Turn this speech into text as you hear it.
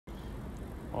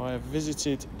I have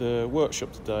visited the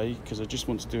workshop today because I just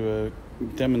want to do a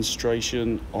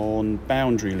demonstration on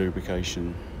boundary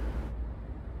lubrication.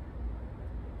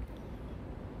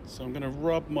 So I'm going to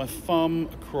rub my thumb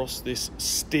across this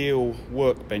steel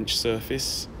workbench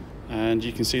surface, and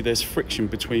you can see there's friction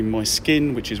between my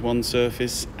skin, which is one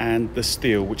surface, and the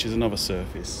steel, which is another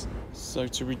surface. So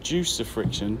to reduce the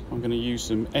friction, I'm going to use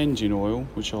some engine oil,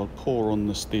 which I'll pour on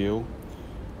the steel,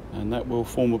 and that will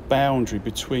form a boundary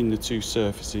between the two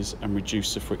surfaces and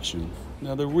reduce the friction.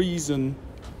 Now, the reason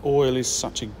oil is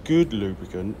such a good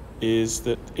lubricant is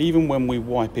that even when we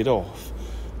wipe it off,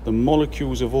 the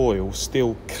molecules of oil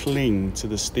still cling to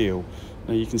the steel.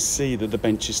 Now you can see that the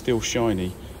bench is still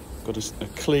shiny. I've got a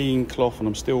clean cloth and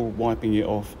I'm still wiping it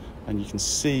off, and you can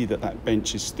see that that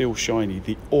bench is still shiny.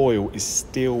 The oil is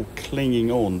still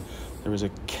clinging on. There is a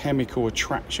chemical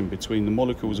attraction between the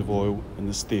molecules of oil and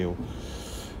the steel.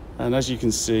 And as you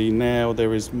can see now,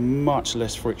 there is much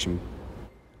less friction.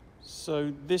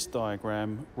 So this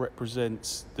diagram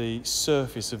represents the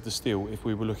surface of the steel if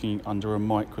we were looking under a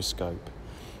microscope.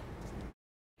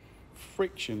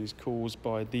 Friction is caused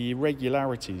by the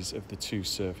irregularities of the two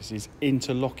surfaces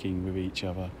interlocking with each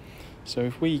other. So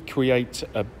if we create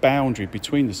a boundary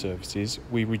between the surfaces,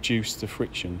 we reduce the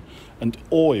friction. And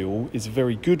oil is a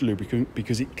very good lubricant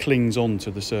because it clings on to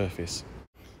the surface.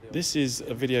 This is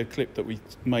a video clip that we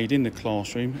made in the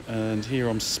classroom, and here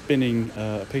I'm spinning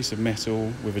a piece of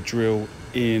metal with a drill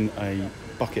in a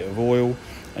bucket of oil,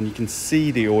 and you can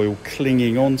see the oil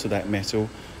clinging onto that metal,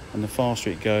 and the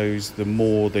faster it goes, the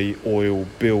more the oil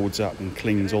builds up and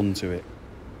clings onto it.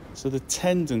 So the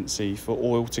tendency for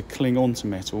oil to cling onto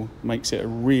metal makes it a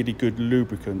really good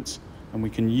lubricant, and we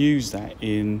can use that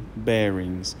in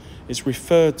bearings. It's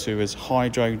referred to as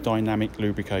hydrodynamic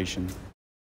lubrication.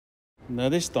 Now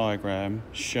this diagram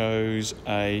shows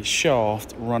a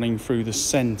shaft running through the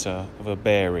centre of a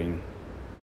bearing.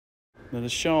 Now the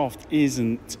shaft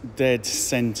isn't dead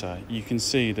centre. You can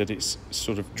see that it's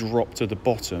sort of dropped to the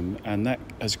bottom, and that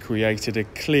has created a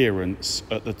clearance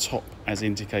at the top as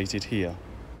indicated here.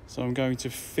 So I'm going to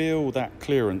fill that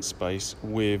clearance space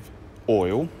with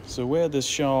oil. So where the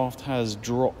shaft has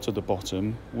dropped to the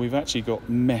bottom, we've actually got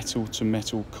metal to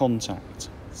metal contact.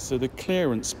 So the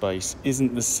clearance space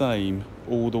isn't the same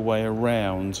all the way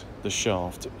around the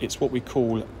shaft. It's what we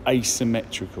call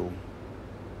asymmetrical.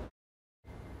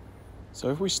 So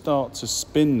if we start to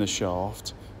spin the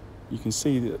shaft, you can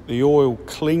see that the oil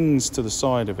clings to the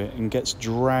side of it and gets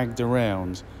dragged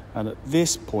around. And at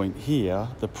this point here,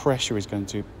 the pressure is going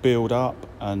to build up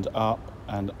and up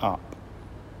and up.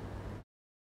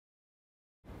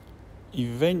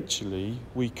 Eventually,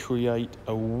 we create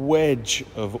a wedge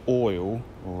of oil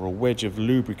or a wedge of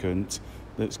lubricant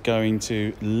that's going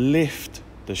to lift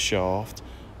the shaft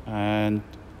and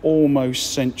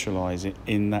almost centralize it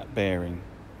in that bearing.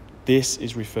 This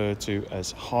is referred to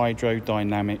as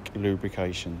hydrodynamic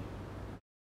lubrication.